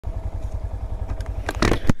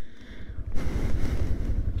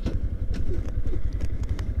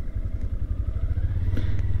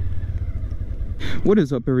What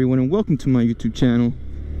is up, everyone, and welcome to my YouTube channel.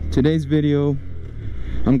 Today's video,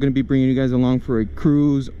 I'm going to be bringing you guys along for a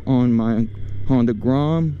cruise on my Honda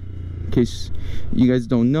Grom. In case you guys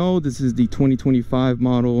don't know, this is the 2025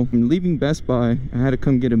 model. I'm leaving Best Buy. I had to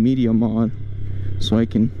come get a media mod so I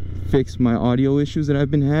can fix my audio issues that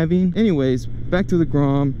I've been having. Anyways, back to the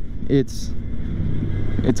Grom. It's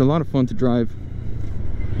a lot of fun to drive.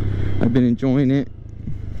 I've been enjoying it.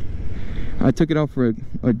 I took it out for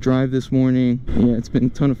a drive this morning. Yeah, it's been a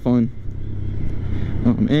ton of fun.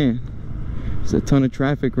 Oh man, there's a ton of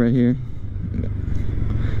traffic right here.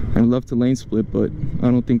 I'd love to lane split, but I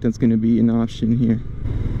don't think that's going to be an option here.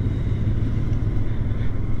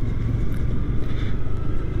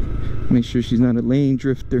 Make sure she's not a lane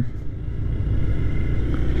drifter,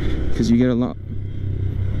 because you get a lot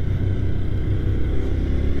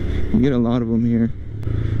of them here.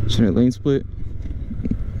 Should I lane split?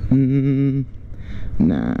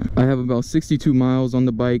 Nah. I have about 62 miles on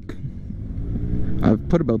the bike. I've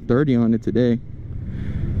put about 30 on it today.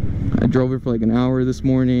 I drove it for like an hour this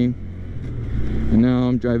morning, and now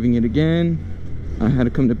I'm driving it again. I had to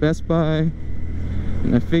come to Best Buy,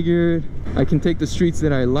 and I figured I can take the streets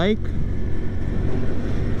that I like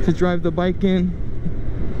to drive the bike in.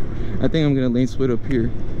 I think I'm gonna lane split up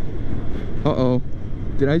here. Uh-oh,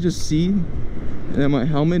 did I just see that my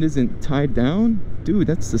helmet isn't tied down? Dude,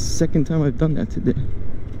 that's the second time I've done that today.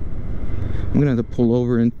 I'm gonna have to pull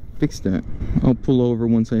over and fix that. I'll pull over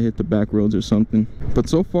once I hit the back roads or something. But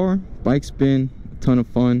so far, bike's been a ton of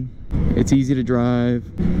fun. It's easy to drive.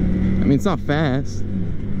 I mean, it's not fast.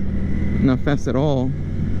 Not fast at all.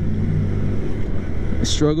 It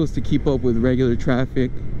struggles to keep up with regular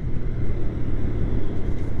traffic.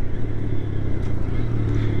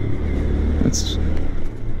 That's...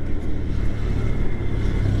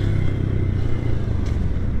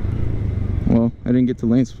 Well, I didn't get to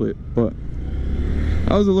lane split, but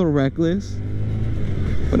I was a little reckless.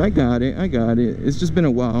 But I got it. It's just been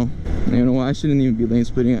a while. You know, I shouldn't even be lane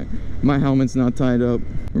splitting. My helmet's not tied up.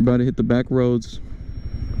 We're about to hit the back roads.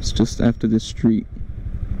 It's just after this street.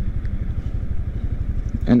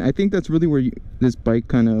 And I think that's really where this bike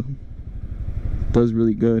kind of does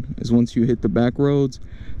really good, is once you hit the back roads.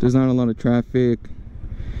 There's not a lot of traffic.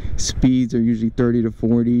 Speeds are usually 30 to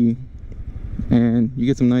 40. And you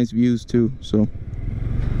get some nice views too. So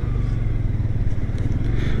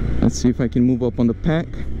let's see if I can move up on the pack.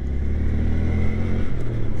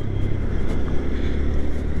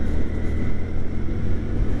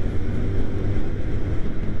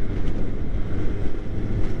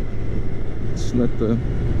 Just let the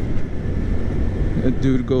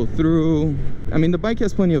dude go through. I mean, the bike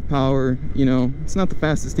has plenty of power, you know. It's not the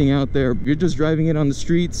fastest thing out there. You're just driving it on the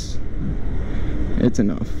streets, it's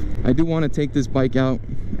enough. I do want to take this bike out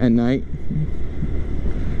at night,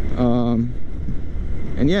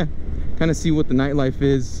 and yeah, kind of see what the nightlife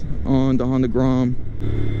is on the Honda Grom.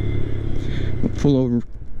 I'll pull over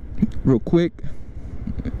real quick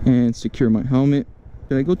and secure my helmet.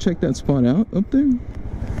 Did I go check that spot out up there?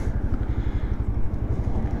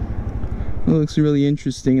 It looks really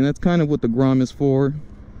interesting, and that's kind of what the Grom is for,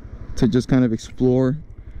 to just kind of explore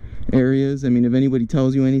areas. I mean, if anybody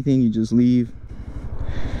tells you anything, you just leave.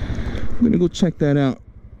 I'm gonna go check that out.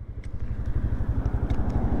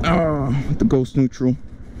 Oh, the ghost neutral.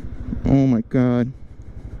 Oh my god.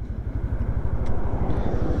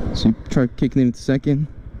 So you try kicking it at second.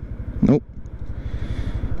 Nope.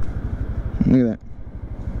 Look at that.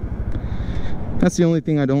 That's the only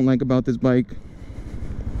thing I don't like about this bike.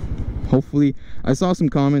 Hopefully, I saw some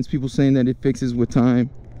comments, people saying that it fixes with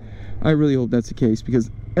time. I really hope that's the case,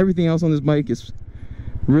 because everything else on this bike is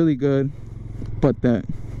really good, but that.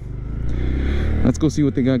 Let's go see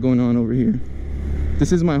what they got going on over here.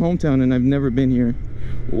 This is my hometown and I've never been here.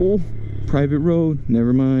 Oh, private road.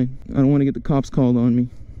 Never mind. I don't want to get the cops called on me.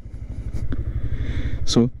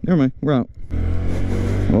 So, never mind. We're out.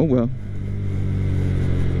 Oh well.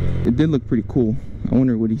 It did look pretty cool. I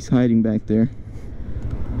wonder what he's hiding back there.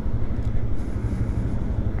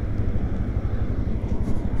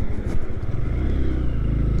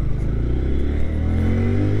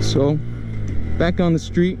 So, back on the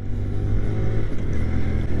street.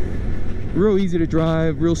 Real easy to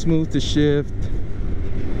drive, real smooth to shift.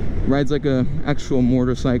 Rides like a actual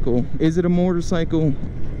motorcycle. Is it a motorcycle?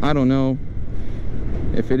 I don't know.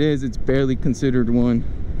 If it is, it's barely considered one.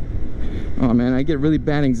 Oh man, I get really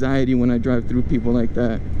bad anxiety when I drive through people like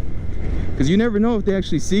that, because you never know if they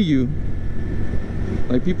actually see you.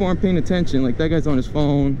 Like, people aren't paying attention. Like, that guy's on his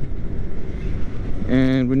phone,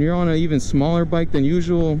 and when you're on an even smaller bike than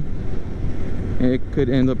usual, it could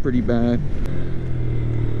end up pretty bad.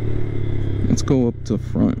 Let's go up to the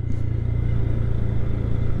front.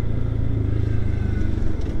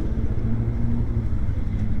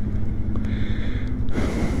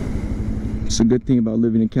 It's a good thing about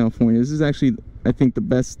living in California. This is actually, I think, the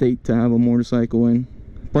best state to have a motorcycle in.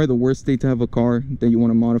 Probably the worst state to have a car that you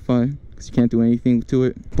want to modify, because you can't do anything to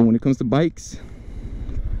it. But when it comes to bikes,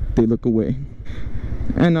 they look away.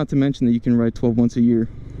 And not to mention that you can ride 12 months a year.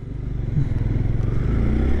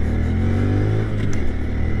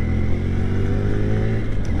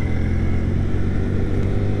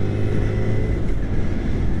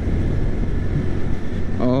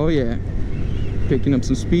 Oh yeah, picking up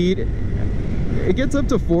some speed. It gets up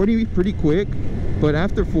to 40 pretty quick, but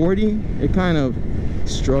after 40 it kind of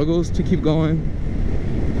struggles to keep going.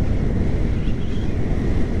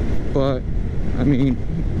 But I mean,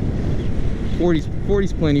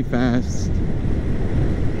 40's plenty fast.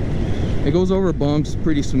 It goes over bumps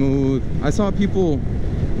pretty smooth. I saw people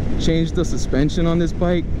change the suspension on this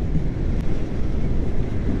bike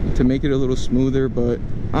to make it a little smoother, but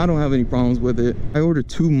I don't have any problems with it. I ordered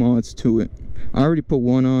 2 mods to it. I already put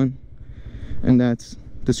one on, and that's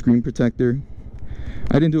the screen protector.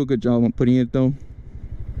 I didn't do a good job on putting it though,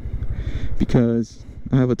 because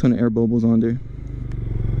I have a ton of air bubbles on there.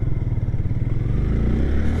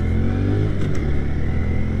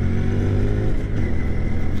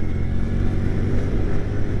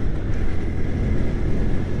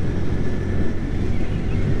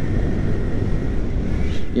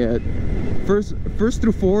 Yeah, first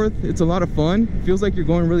through fourth, it's a lot of fun. It feels like you're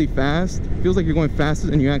going really fast. It feels like you're going faster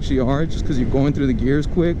than you actually are, just because you're going through the gears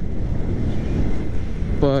quick.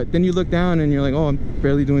 But then you look down and you're like, oh, I'm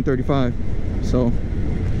barely doing 35. So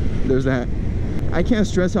there's that. I can't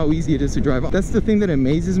stress how easy it is to drive. That's the thing that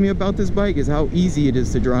amazes me about this bike, is how easy it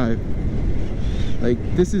is to drive. Like,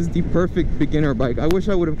 this is the perfect beginner bike. I wish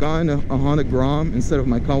I would have gotten a Honda Grom instead of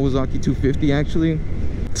my Kawasaki 250 actually.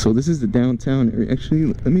 So this is the downtown area. Actually,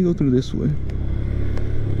 let me go through this way.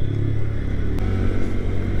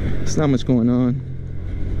 There's not much going on.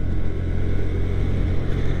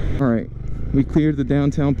 All right, we cleared the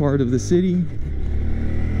downtown part of the city.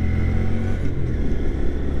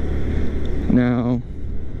 Now,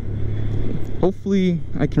 hopefully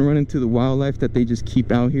I can run into the wildlife that they just keep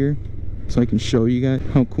out here, so I can show you guys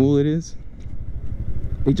how cool it is.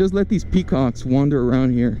 They just let these peacocks wander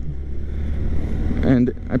around here,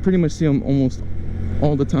 and I pretty much see them almost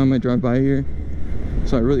all the time I drive by here.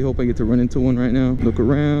 So I really hope I get to run into one right now. Look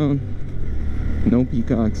around. No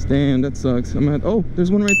peacocks. Damn, that sucks. I'm at, oh, there's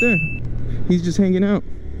one right there. He's just hanging out.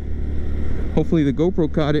 Hopefully the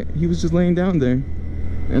GoPro caught it. He was just laying down there.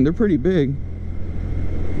 And they're pretty big.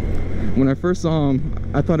 When I first saw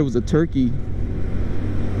him, I thought it was a turkey,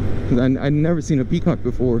 because I'd never seen a peacock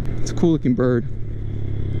before. It's a cool looking bird.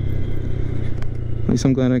 At least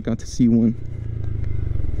I'm glad I got to see one.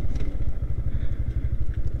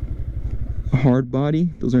 A hard body,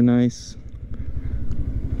 those are nice.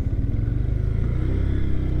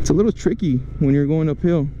 It's a little tricky when you're going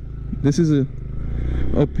uphill. This is a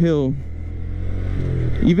uphill.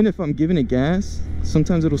 Even if I'm giving it gas,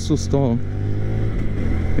 sometimes it'll still stall.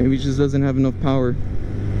 Maybe it just doesn't have enough power.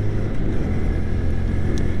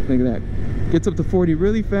 Look at that. Gets up to 40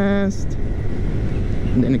 really fast,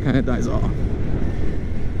 and then it kind of dies off.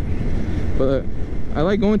 But I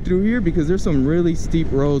like going through here because there's some really steep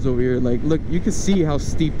roads over here. Like, look, you can see how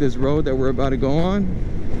steep this road that we're about to go on.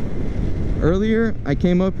 Earlier, I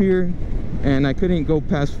came up here and I couldn't go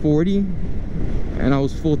past 40, and I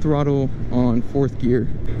was full throttle on 4th gear.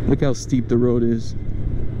 Look how steep the road is.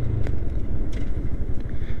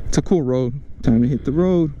 It's a cool road. Time to hit the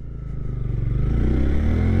road.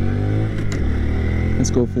 Let's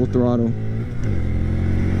go full throttle.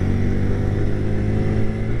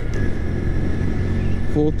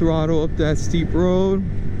 Full throttle up that steep road.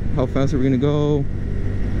 How fast are we gonna go?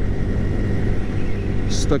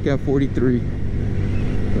 Stuck at 43.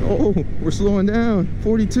 Oh, we're slowing down.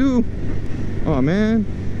 42. Oh man.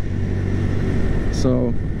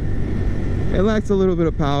 So it lacks a little bit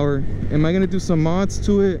of power. Am I gonna do some mods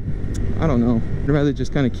to it? I don't know. I'd rather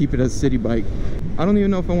just kind of keep it as a city bike. I don't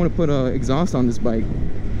even know if I want to put exhaust on this bike.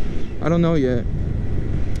 I don't know yet.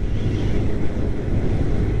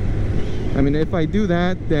 I mean, if I do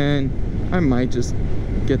that, then I might just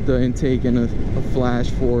get the intake and a flash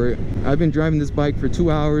for it. I've been driving this bike for 2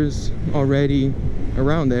 hours already,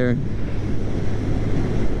 around there,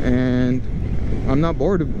 and I'm not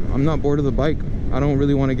bored of the bike. I don't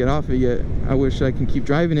really want to get off it yet. I wish I can keep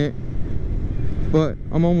driving it, but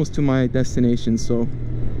I'm almost to my destination. So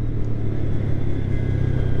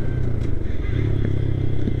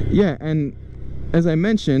yeah, and as I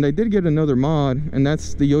mentioned, I did get another mod, and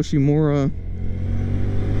that's the Yoshimura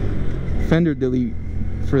fender delete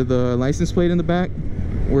for the license plate in the back,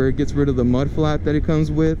 where it gets rid of the mud flap that it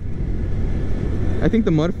comes with. I think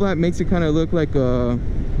the mud flap makes it kind of look like a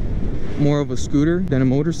more of a scooter than a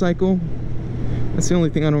motorcycle. That's the only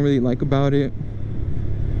thing I don't really like about it.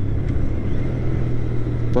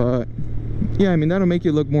 But yeah, I mean, that'll make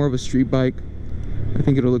it look more of a street bike. I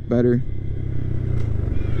think it'll look better.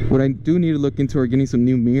 What I do need to look into are getting some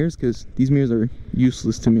new mirrors, because these mirrors are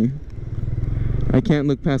useless to me. I can't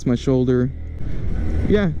look past my shoulder.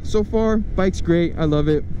 Yeah, so far, bike's great. I love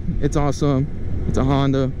it. It's awesome. It's a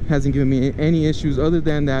Honda. Hasn't given me any issues other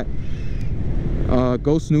than that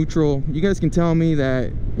ghost neutral. You guys can tell me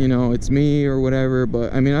that, you know, it's me or whatever,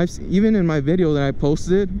 but I mean, even in my video that I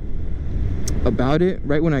posted about it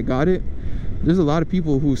right when I got it, there's a lot of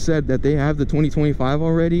people who said that they have the 2025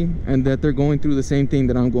 already and that they're going through the same thing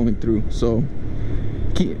that I'm going through. So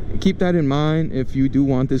keep that in mind if you do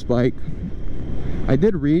want this bike. I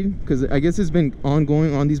did read, because I guess it's been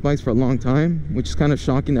ongoing on these bikes for a long time, which is kind of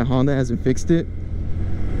shocking that Honda hasn't fixed it.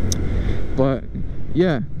 But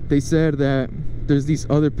yeah, they said that there's these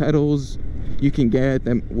other pedals you can get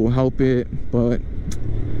that will help it, but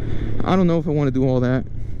I don't know if I want to do all that.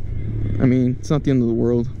 I mean, it's not the end of the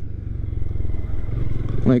world.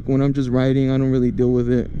 Like, when I'm just riding, I don't really deal with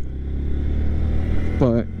it.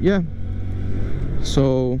 But yeah,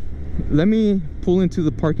 so let me pull into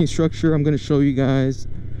the parking structure. I'm going to show you guys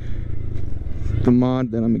the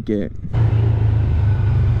mod that I'm going to get.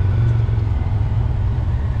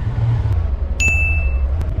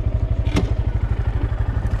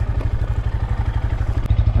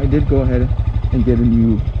 I did go ahead and get a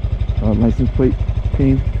new license plate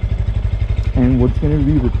pin, and what's going to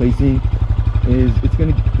be replacing is it's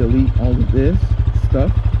going to delete all of this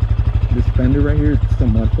stuff. This fender right here, it's a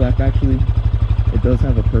mud flap actually. It does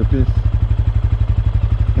have a purpose,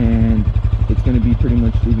 and it's going to be pretty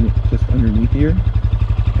much leaving it just underneath here,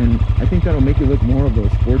 and I think that'll make it look more of a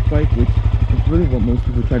sports bike, which is really what most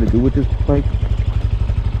people try to do with this bike.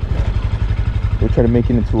 They try to make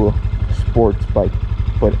it into a sports bike,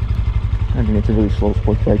 but I mean, it's a really slow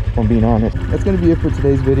sports bike, if I'm being honest. That's going to be it for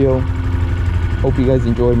today's video. Hope you guys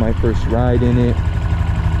enjoyed my first ride in it,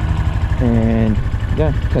 and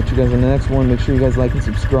yeah, catch you guys in the next one. Make sure you guys like and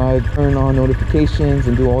subscribe, turn on notifications,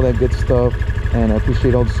 and do all that good stuff. And I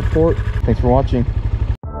appreciate all the support. Thanks for watching.